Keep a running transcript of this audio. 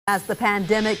As the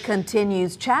pandemic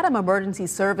continues, Chatham Emergency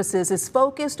Services is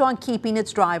focused on keeping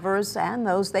its drivers and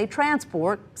those they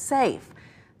transport safe.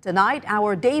 Tonight,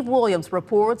 our Dave Williams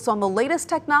reports on the latest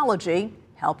technology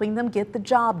helping them get the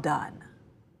job done.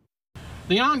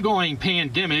 The ongoing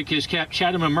pandemic has kept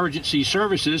Chatham Emergency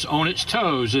Services on its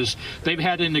toes as they've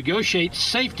had to negotiate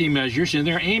safety measures in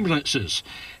their ambulances.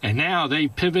 And now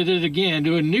they've pivoted again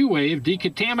to a new way of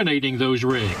decontaminating those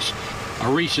rigs.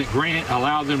 A recent grant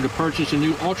allowed them to purchase a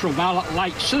new ultraviolet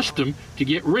light system to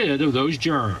get rid of those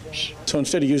germs. So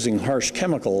instead of using harsh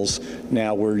chemicals,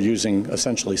 now we're using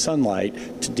essentially sunlight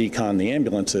to decon the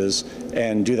ambulances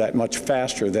and do that much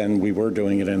faster than we were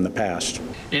doing it in the past.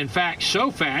 In fact, so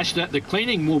fast that the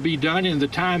cleaning will be done in the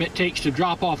time it takes to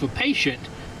drop off a patient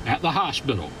at the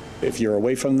hospital. If you're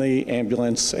away from the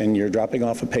ambulance and you're dropping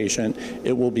off a patient,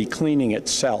 it will be cleaning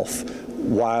itself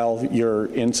while you're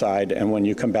inside, and when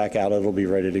you come back out, it'll be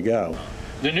ready to go.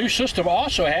 The new system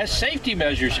also has safety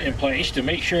measures in place to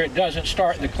make sure it doesn't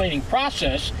start the cleaning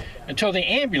process until the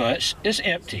ambulance is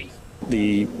empty.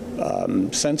 The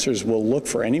sensors will look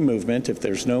for any movement. If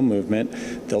there's no movement,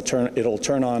 it'll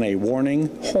turn on a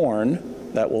warning horn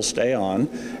that will stay on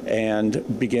and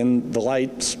turn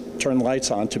the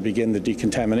lights on to begin the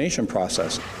decontamination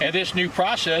process. And this new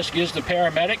process gives the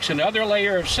paramedics another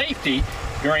layer of safety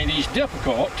during these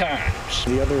difficult times.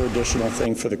 The other additional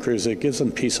thing for the crews, it gives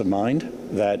them peace of mind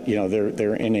that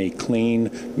they're in a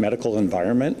clean medical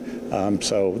environment,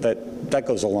 so that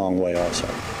goes a long way also.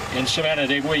 In Savannah,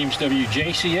 Dave Williams,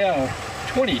 WJCL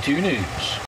 22 News.